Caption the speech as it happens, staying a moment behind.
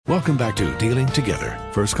Welcome back to Dealing Together.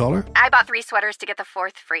 First caller? I bought 3 sweaters to get the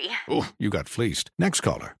 4th free. Oh, you got fleeced. Next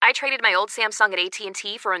caller? I traded my old Samsung at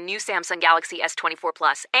AT&T for a new Samsung Galaxy S24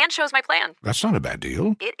 Plus and chose my plan. That's not a bad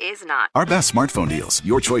deal. It is not. Our best smartphone deals.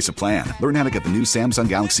 Your choice of plan. Learn how to get the new Samsung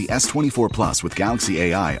Galaxy S24 Plus with Galaxy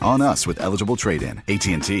AI on us with eligible trade-in.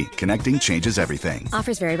 AT&T. Connecting changes everything.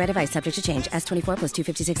 Offers vary by device. Subject to change. S24 plus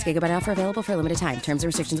 256 gigabyte offer available for a limited time. Terms and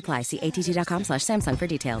restrictions apply. See att.com/Samsung for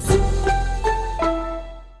details.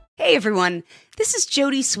 Hey everyone, this is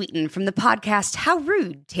Jody Sweeten from the podcast How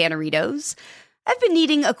Rude, Tanneritos. I've been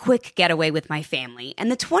needing a quick getaway with my family,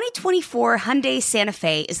 and the 2024 Hyundai Santa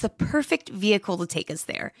Fe is the perfect vehicle to take us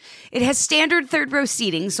there. It has standard third-row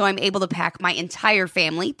seating, so I'm able to pack my entire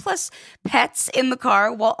family, plus pets, in the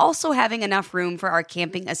car, while also having enough room for our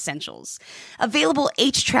camping essentials. Available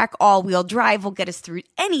H-Track all-wheel drive will get us through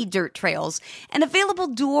any dirt trails, and available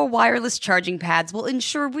dual wireless charging pads will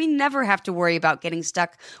ensure we never have to worry about getting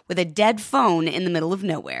stuck with a dead phone in the middle of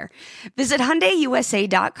nowhere. Visit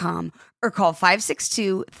HyundaiUSA.com or call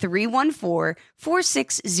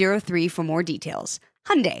 562-314-4603 for more details.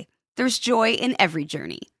 Hyundai, there's joy in every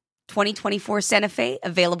journey. 2024 Santa Fe,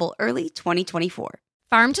 available early 2024.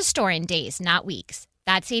 Farm to store in days, not weeks.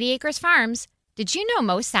 That's 80 Acres Farms. Did you know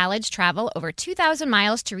most salads travel over 2,000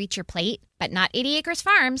 miles to reach your plate? But not 80 Acres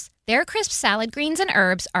Farms. Their crisp salad greens and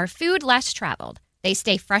herbs are food less traveled. They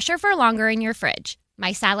stay fresher for longer in your fridge.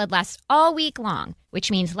 My salad lasts all week long,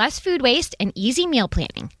 which means less food waste and easy meal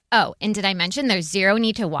planning. Oh, and did I mention there's zero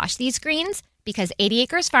need to wash these greens? Because 80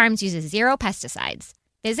 Acres Farms uses zero pesticides.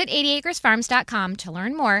 Visit 80acresfarms.com to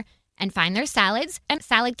learn more and find their salads and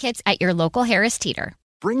salad kits at your local Harris Teeter.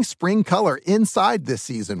 Bring spring color inside this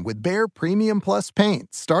season with Behr Premium Plus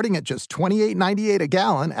paint, starting at just $28.98 a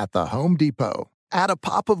gallon at the Home Depot. Add a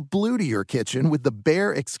pop of blue to your kitchen with the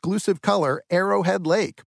Behr exclusive color Arrowhead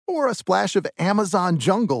Lake, or a splash of Amazon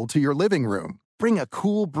Jungle to your living room. Bring a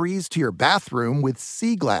cool breeze to your bathroom with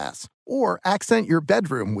Sea Glass, or accent your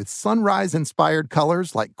bedroom with sunrise-inspired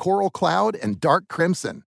colors like Coral Cloud and Dark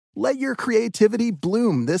Crimson. Let your creativity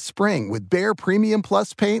bloom this spring with Behr Premium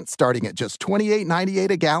Plus paint starting at just $28.98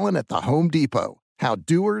 a gallon at the Home Depot. How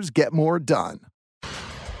doers get more done.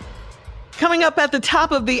 Coming up at the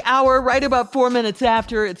top of the hour, right about 4 minutes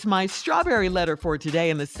after, it's my strawberry letter for today,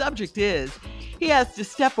 and the subject is, he has to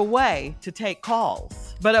step away to take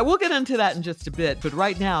calls. But I will get into that in just a bit. But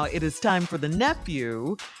right now, it is time for the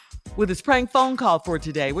nephew with his prank phone call for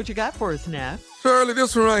today. What you got for us, Neff? Shirley,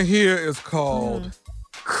 this one right here is called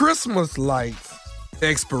Christmas Lights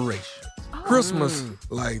Expiration. Christmas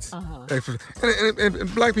Lights Expiration.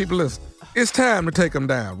 And black people, listen. It's time to take them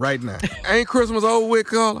down right now. Ain't Christmas over with,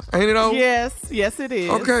 Carla? Ain't it over? Yes, it is.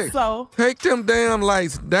 Okay, so take them damn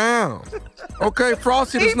lights down. Okay,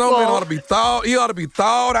 Frosty the Snowman ought to be thawed. He ought to be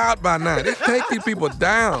thawed out by now. Just take these people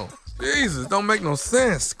down. Jesus, don't make no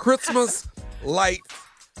sense. Christmas Lights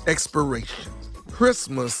Expiration.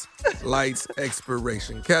 Christmas Lights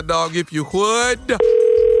Expiration. Cat Dog, if you would.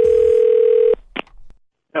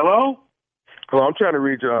 Hello? Hello, I'm trying to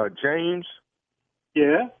reach James.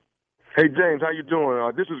 Yeah? Hey, James, how you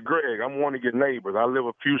doing? This is Greg. I'm one of your neighbors. I live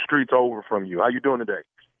a few streets over from you. How you doing today?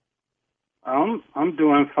 I'm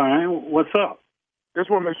doing fine. What's up? Just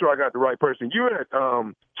want to make sure I got the right person. You're at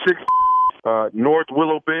 6 North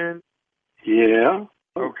Willow Bend? Yeah.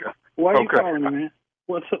 Okay. Why are you calling me, man?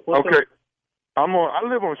 What's up? Okay. I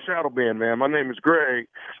live on Shadow Bend, man. My name is Greg,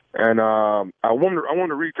 and I want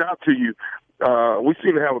to reach out to you. We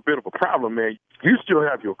seem to have a bit of a problem, man. You still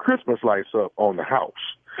have your Christmas lights up on the house.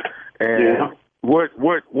 And what's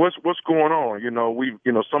going on?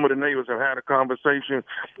 Some of the neighbors have had a conversation.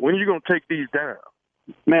 When are you gonna take these down?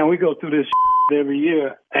 Man, we go through this every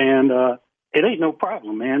year, and it ain't no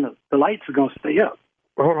problem, man. The lights are gonna stay up.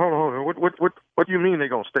 Hold on. What do you mean they're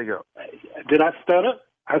gonna stay up? Did I stutter?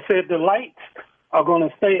 I said the lights are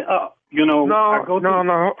gonna stay up. No. Hold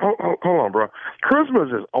on, bro.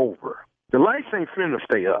 Christmas is over. The lights ain't finna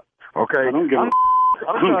stay up. Okay. I'm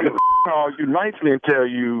trying to call you nicely and tell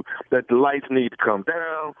you that the lights need to come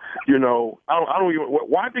down. I don't even.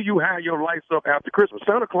 Why do you have your lights up after Christmas?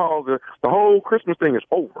 Santa Claus, the whole Christmas thing is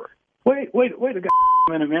over. Wait a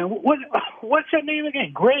minute, man. What's your name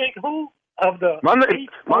again? Greg who? My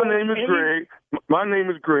name is Greg. My name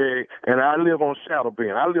is Greg, and I live on Shadow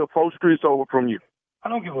Bend. I live 4 streets over from you. I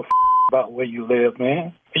don't give a about where you live,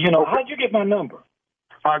 man. How'd you get my number?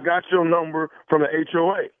 I got your number from the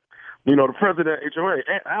HOA. The president of HOA,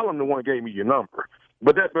 Alan, the one gave me your number.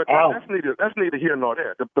 But that's neither here nor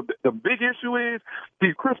there. The big issue is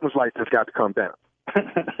these Christmas lights just got to come down.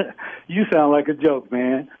 You sound like a joke,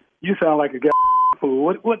 man. You sound like a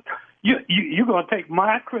fool. What you gonna take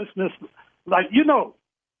my Christmas?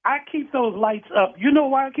 I keep those lights up. You know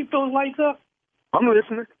why I keep those lights up? I'm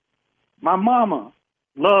listening. My mama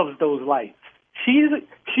loves those lights.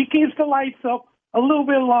 She keeps the lights up a little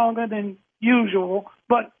bit longer than usual,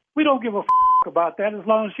 but we don't give a about that as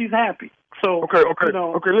long as she's happy. So okay. You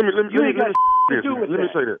know, Let me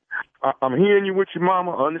say this. I'm hearing you with your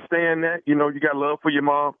mama. Understand that. You know, you got love for your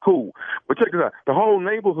mom. Cool. But check this out. The whole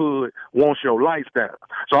neighborhood wants your lights down.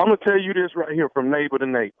 So I'm gonna tell you this right here from neighbor to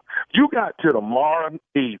neighbor. You got till tomorrow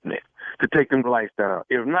evening to take them lights down.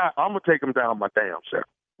 If not, I'm gonna take them down my damn self.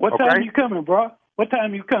 What time you coming, bro? What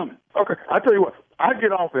time you coming? Okay, I tell you what. I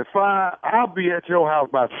get off at 5. I'll be at your house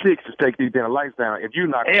by 6 to take these damn lights down. If you're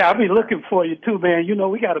not, hey, I'll be looking for you too, man. You know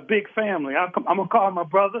we got a big family. I'm gonna call my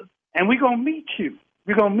brother, and we're gonna meet you.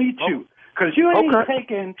 We're gonna meet you because you ain't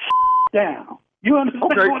taking down. You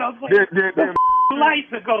understand what I'm saying? The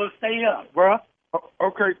lights are gonna stay up, bro.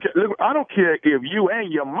 Okay, I don't care if you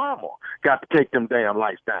and your mama got to take them damn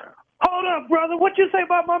lights down. Hold up, brother. What you say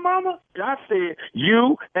about my mama? I said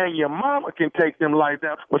you and your mama can take them lights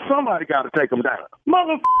down, but somebody got to take them down.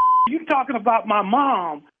 You talking about my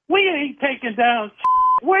mom. We ain't taking down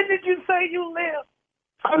Where did you say you live?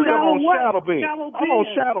 I live on Shadow Bend. I'm on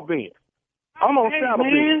Shadow Bend. I'm on Shadow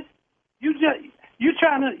Bend. You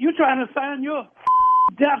trying to sign your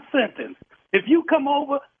death sentence. If you come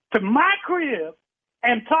over to my crib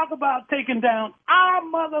and talk about taking down our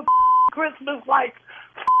mother Christmas lights,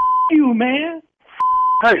 you, man.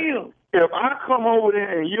 Hey, if I come over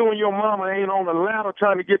there and you and your mama ain't on the ladder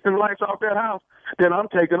trying to get them lights off that house, then I'm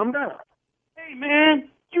taking them down. Hey, man,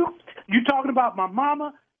 you talking about my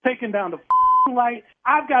mama taking down the light?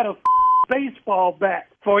 I've got a baseball bat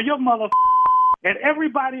for your mother and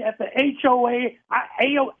everybody at the HOA.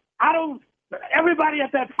 Everybody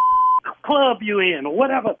at that club you in or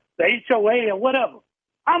whatever, the HOA or whatever.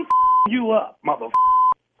 I'm you up, mother.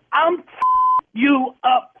 I'm you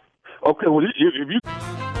up. Okay, well, if you...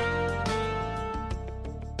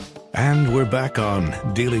 And we're back on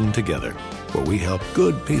Dealing Together, where we help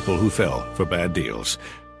good people who fell for bad deals.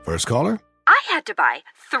 First caller? I had to buy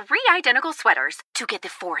 3 identical sweaters to get the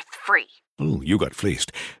 4th free. Ooh, you got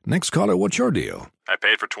fleeced. Next caller, what's your deal? I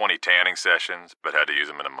paid for 20 tanning sessions, but had to use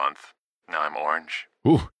them in a month. Now I'm orange.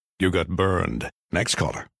 Ooh, you got burned. Next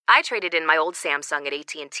caller. I traded in my old Samsung at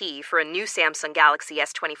AT&T for a new Samsung Galaxy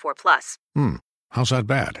S24 Plus. How's that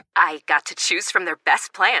bad? I got to choose from their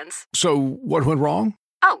best plans. So, what went wrong?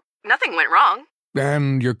 Oh, nothing went wrong.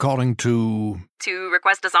 And you're calling to... To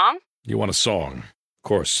request a song? You want a song. Of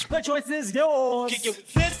course. The choice is yours.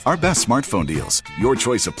 Our best smartphone deals. Your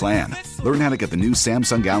choice of plan. Learn how to get the new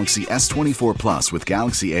Samsung Galaxy S24 Plus with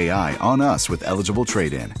Galaxy AI on us with eligible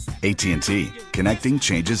trade-in. AT&T. Connecting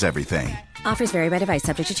changes everything. Offers vary by device,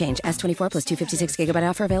 subject to change. S24 plus 256 gigabyte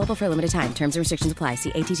offer available for a limited time. Terms and restrictions apply. See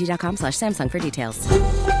att.com/Samsung for details.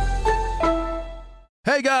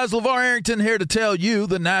 Hey guys, LeVar Arrington here to tell you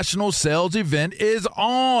the national sales event is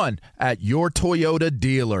on at your Toyota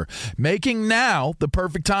dealer, making now the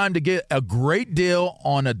perfect time to get a great deal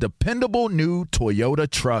on a dependable new Toyota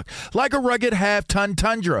truck, like a rugged half-ton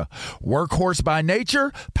Tundra. Workhorse by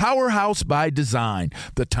nature, powerhouse by design.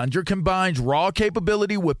 The Tundra combines raw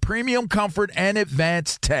capability with premium comfort and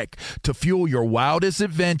advanced tech to fuel your wildest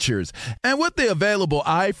adventures. And with the available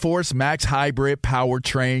iForce Max Hybrid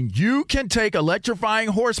powertrain, you can take electrifying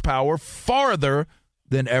horsepower farther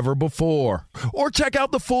than ever before. Or check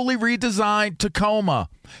out the fully redesigned Tacoma,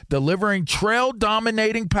 delivering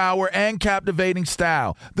trail-dominating power and captivating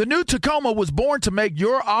style. The new Tacoma was born to make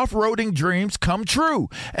your off-roading dreams come true.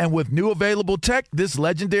 And with new available tech, this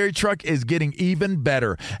legendary truck is getting even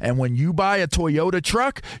better. And when you buy a Toyota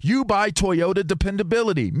truck, you buy Toyota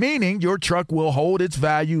dependability, meaning your truck will hold its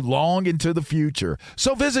value long into the future.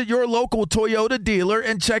 So visit your local Toyota dealer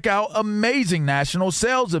and check out amazing national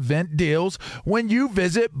sales event deals when you visit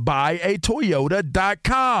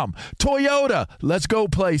buyatoyota.com. Toyota, let's go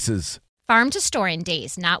places. Farm to store in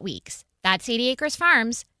days, not weeks. That's 80 Acres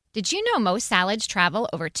Farms. Did you know most salads travel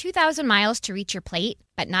over 2,000 miles to reach your plate?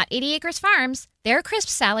 But not 80 Acres Farms. Their crisp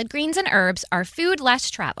salad greens and herbs are food less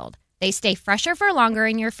traveled. They stay fresher for longer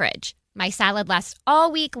in your fridge. My salad lasts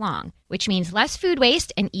all week long, which means less food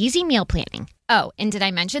waste and easy meal planning. Oh, and did I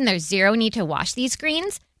mention there's zero need to wash these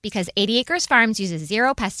greens? Because 80 Acres Farms uses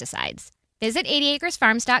 0 pesticides. Visit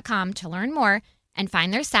 80acresfarms.com to learn more and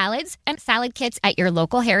find their salads and salad kits at your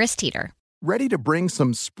local Harris Teeter. Ready to bring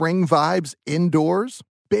some spring vibes indoors?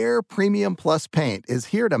 Behr Premium Plus paint is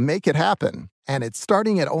here to make it happen. And it's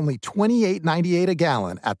starting at only $28.98 a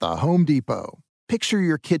gallon at the Home Depot. Picture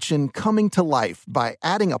your kitchen coming to life by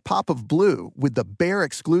adding a pop of blue with the Behr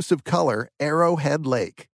exclusive color Arrowhead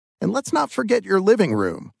Lake. And let's not forget your living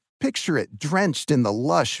room. Picture it drenched in the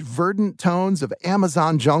lush, verdant tones of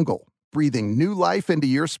Amazon jungle, breathing new life into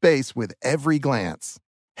your space with every glance.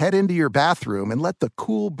 Head into your bathroom and let the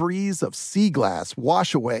cool breeze of sea glass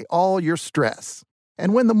wash away all your stress.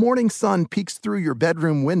 And when the morning sun peeks through your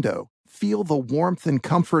bedroom window, feel the warmth and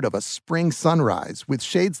comfort of a spring sunrise with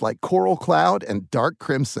shades like coral cloud and dark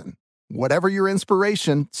crimson. Whatever your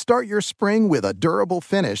inspiration, start your spring with a durable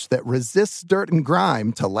finish that resists dirt and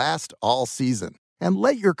grime to last all season. And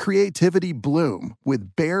let your creativity bloom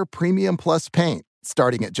with Behr Premium Plus paint,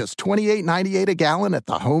 starting at just $28.98 a gallon at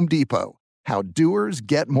the Home Depot. How doers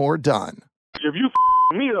get more done. If you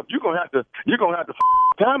me up, you're gonna have to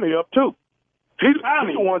Tommy up too. He's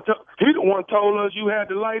the one told us you had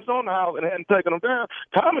the lights on the house and hadn't taken them down.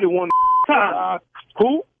 Tommy the one.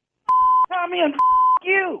 Who? Tommy and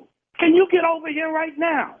you. Can you get over here right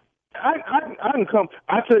now? I can come.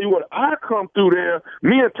 I tell you what, I come through there.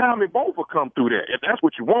 Me and Tommy both will come through there if that's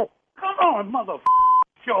what you want. Come on, mother.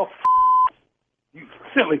 You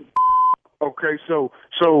silly. Okay, so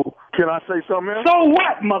can I say something else? So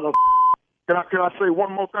what, mother? Can I say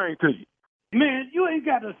one more thing to you? Man, you ain't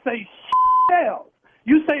got to say else.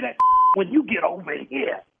 You say that when you get over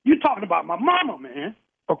here. You talking about my mama, man.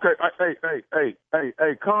 Okay,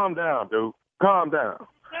 hey, calm down, dude. Calm down.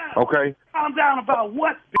 Okay. Calm down about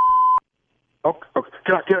what? Okay.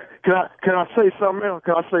 Can I say something else?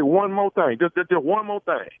 Can I say one more thing? Just one more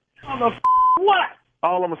thing. What?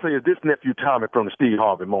 All I'm gonna say is this nephew Tommy from the Steve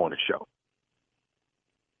Harvey Morning Show.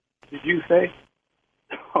 Did you say?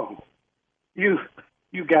 Oh, you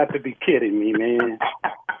got to be kidding me, man.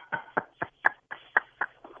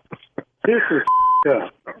 This is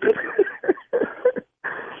up.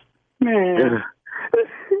 Man.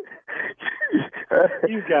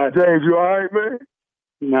 You got James, you all right, man?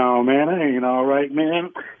 No, man, I ain't all right,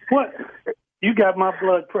 man. What? You got my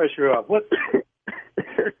blood pressure up. What? Hey,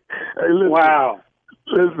 listen. Wow.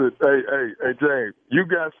 Listen, hey, James, you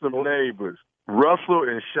got some neighbors, Russell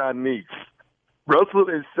and Shanice. Russell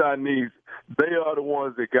and Shanice, they are the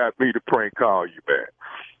ones that got me to prank call you,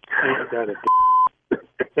 man.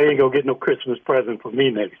 They ain't gonna get no Christmas present for me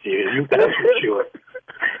next year. That's for sure.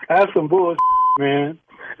 That's some bullshit, man.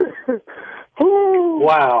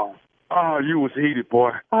 Wow. Oh, you was heated,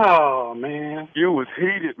 boy. Oh, man. You was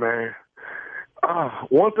heated, man.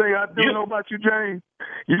 One thing I do know about you, James,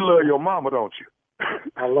 you love your mama, don't you?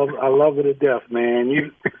 I love her to death, man.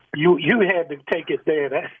 You had to take it there.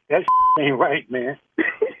 That ain't right, man.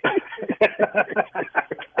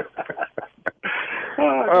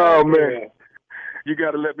 Oh, man. You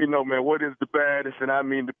got to let me know, man, what is the baddest, and I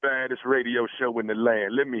mean the baddest radio show in the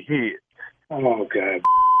land? Let me hear it. Oh, God.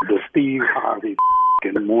 The Steve Harvey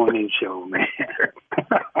Morning Show, man.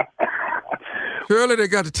 Surely they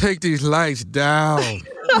got to take these lights down.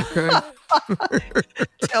 Okay.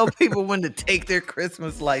 Tell people when to take their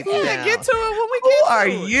Christmas lights down. Get to it when we get to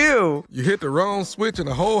it. Who are you? You hit the wrong switch and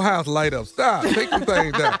the whole house light up. Stop. Take them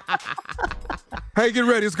things down. Hey, get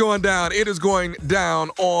ready. It's going down. It is going down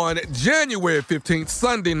on January 15th,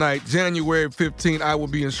 Sunday night, January 15th. I will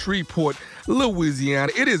be in Shreveport,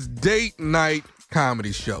 Louisiana. It is date night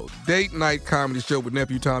comedy show. Date night comedy show with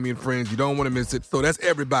Nephew Tommy and friends. You don't want to miss it. So that's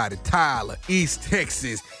everybody. Tyler, East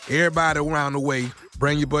Texas, everybody around the way.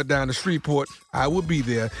 Bring your butt down to Shreveport. I will be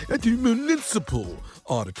there at the Municipal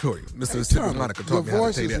Auditorium. Mr. Tippy Monica taught me how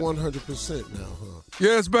to say that. Your voice is 100% now, huh?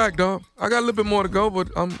 Yeah, it's back, dog. I got a little bit more to go, but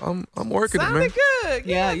I'm working it, man. Sounded good.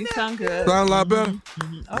 Yeah, you sound good. Sound a lot better.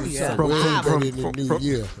 Oh, yeah. From the new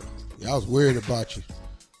year. Yeah, I was worried about you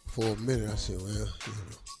for a minute. I said, well,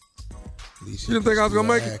 at least you didn't think I was going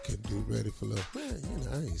to make it? I can do ready for love. Well,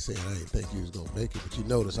 I ain't saying I didn't think you was going to make it, but you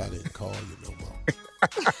notice I didn't call you no more.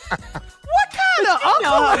 What kind of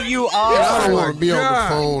uncle you are? I don't want to be on the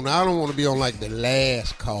phone. I don't want to be on like the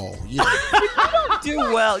last call. You don't do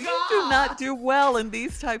well. You do not do well in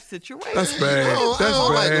these type situations. That's bad. That's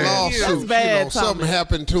bad. Like lawsuits. That's bad, something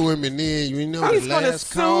happened to him, and then he's the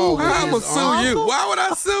last call. I'm gonna sue you. Why would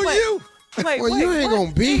I sue you? Well, you ain't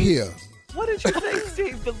gonna be here. What did you say,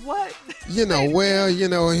 Steve? But what?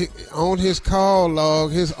 On his call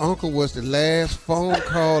log, his uncle was the last phone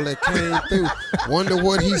call that came through. Wonder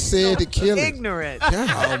what he said to kill him. Ignorant.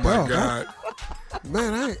 God, oh, my God.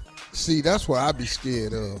 Man, that's what I be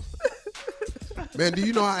scared of. Man, do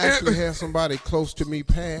you know I actually had somebody close to me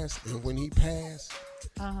pass, and when he passed,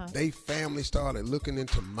 they family started looking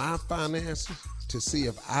into my finances to see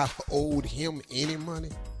if I owed him any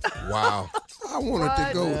money. Wow. I wanted to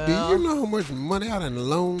go. Do you know how much money I done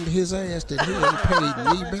loaned his ass that he ain't paid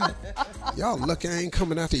me back? Y'all lucky I ain't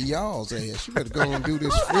coming after y'all's ass. You better go and do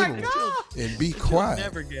this funeral and be quiet.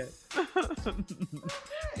 Never get.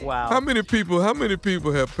 Wow. How many people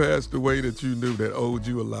have passed away that you knew that owed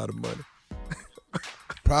you a lot of money?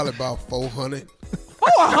 Probably about 400.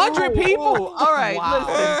 100 people? All right, Wow.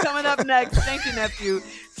 listen, coming up next, thank you, nephew.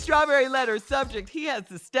 Strawberry letter subject, he has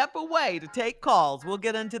to step away to take calls. We'll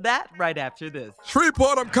get into that right after this.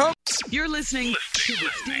 Shreveport, I'm coming. You're listening to the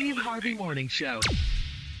Steve Harvey Morning Show.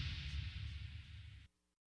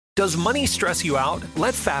 Does money stress you out?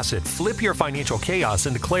 Let Facet flip your financial chaos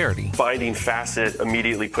into clarity. Finding Facet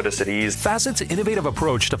immediately put us at ease. Facet's innovative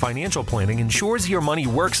approach to financial planning ensures your money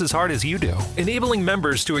works as hard as you do, enabling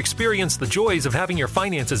members to experience the joys of having your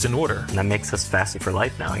finances in order. That makes us Facet for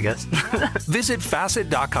life now, I guess. Visit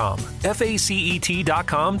Facet.com,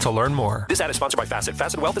 FACET.com to learn more. This ad is sponsored by Facet.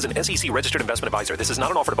 Facet Wealth is an SEC registered investment advisor. This is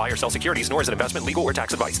not an offer to buy or sell securities, nor is it investment, legal, or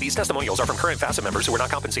tax advice. These testimonials are from current Facet members who are not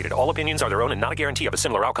compensated. All opinions are their own and not a guarantee of a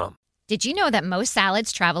similar outcome. Did you know that most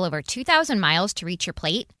salads travel over 2,000 miles to reach your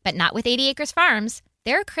plate? But not with 80 Acres Farms.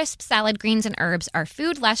 Their crisp salad greens and herbs are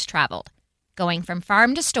food less traveled, going from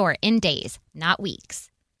farm to store in days, not weeks.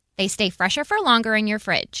 They stay fresher for longer in your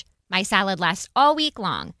fridge. My salad lasts all week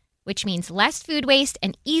long, which means less food waste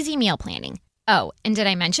and easy meal planning. Oh, and did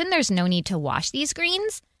I mention there's no need to wash these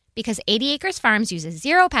greens? Because 80 Acres Farms uses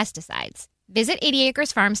 0 pesticides. Visit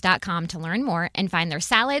 80acresfarms.com to learn more and find their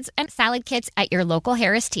salads and salad kits at your local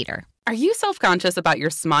Harris Teeter. Are you self-conscious about your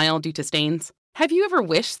smile due to stains? Have you ever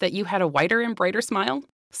wished that you had a whiter and brighter smile?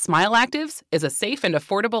 Smile Actives is a safe and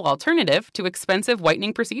affordable alternative to expensive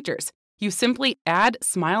whitening procedures. You simply add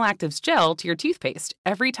Smile Actives gel to your toothpaste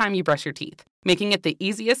every time you brush your teeth, making it the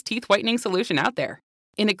easiest teeth whitening solution out there.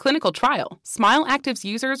 In a clinical trial, Smile Actives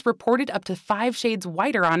users reported up to 5 shades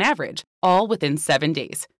whiter on average, all within 7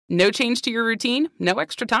 days. No change to your routine, no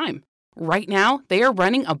extra time. Right now, they are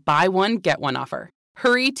running a buy one, get one offer.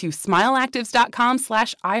 Hurry to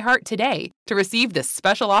smileactives.com/iHeart today to receive this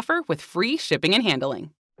special offer with free shipping and handling.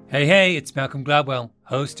 Hey, it's Malcolm Gladwell,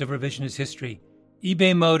 host of Revisionist History.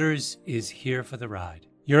 eBay Motors is here for the ride.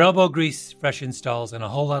 Your elbow grease, fresh installs, and a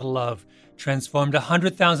whole lot of love transformed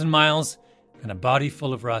 100,000 miles and a body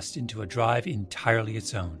full of rust into a drive entirely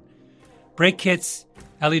its own. Brake kits,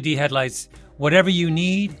 LED headlights, whatever you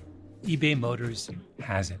need, eBay Motors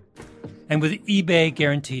has it. And with eBay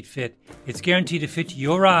Guaranteed Fit, it's guaranteed to fit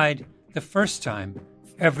your ride the first time,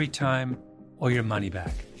 every time, or your money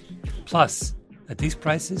back. Plus, at these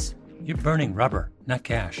prices, you're burning rubber, not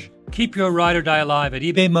cash. Keep your ride or die alive at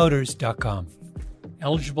ebaymotors.com.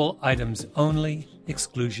 Eligible items only.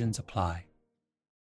 Exclusions apply.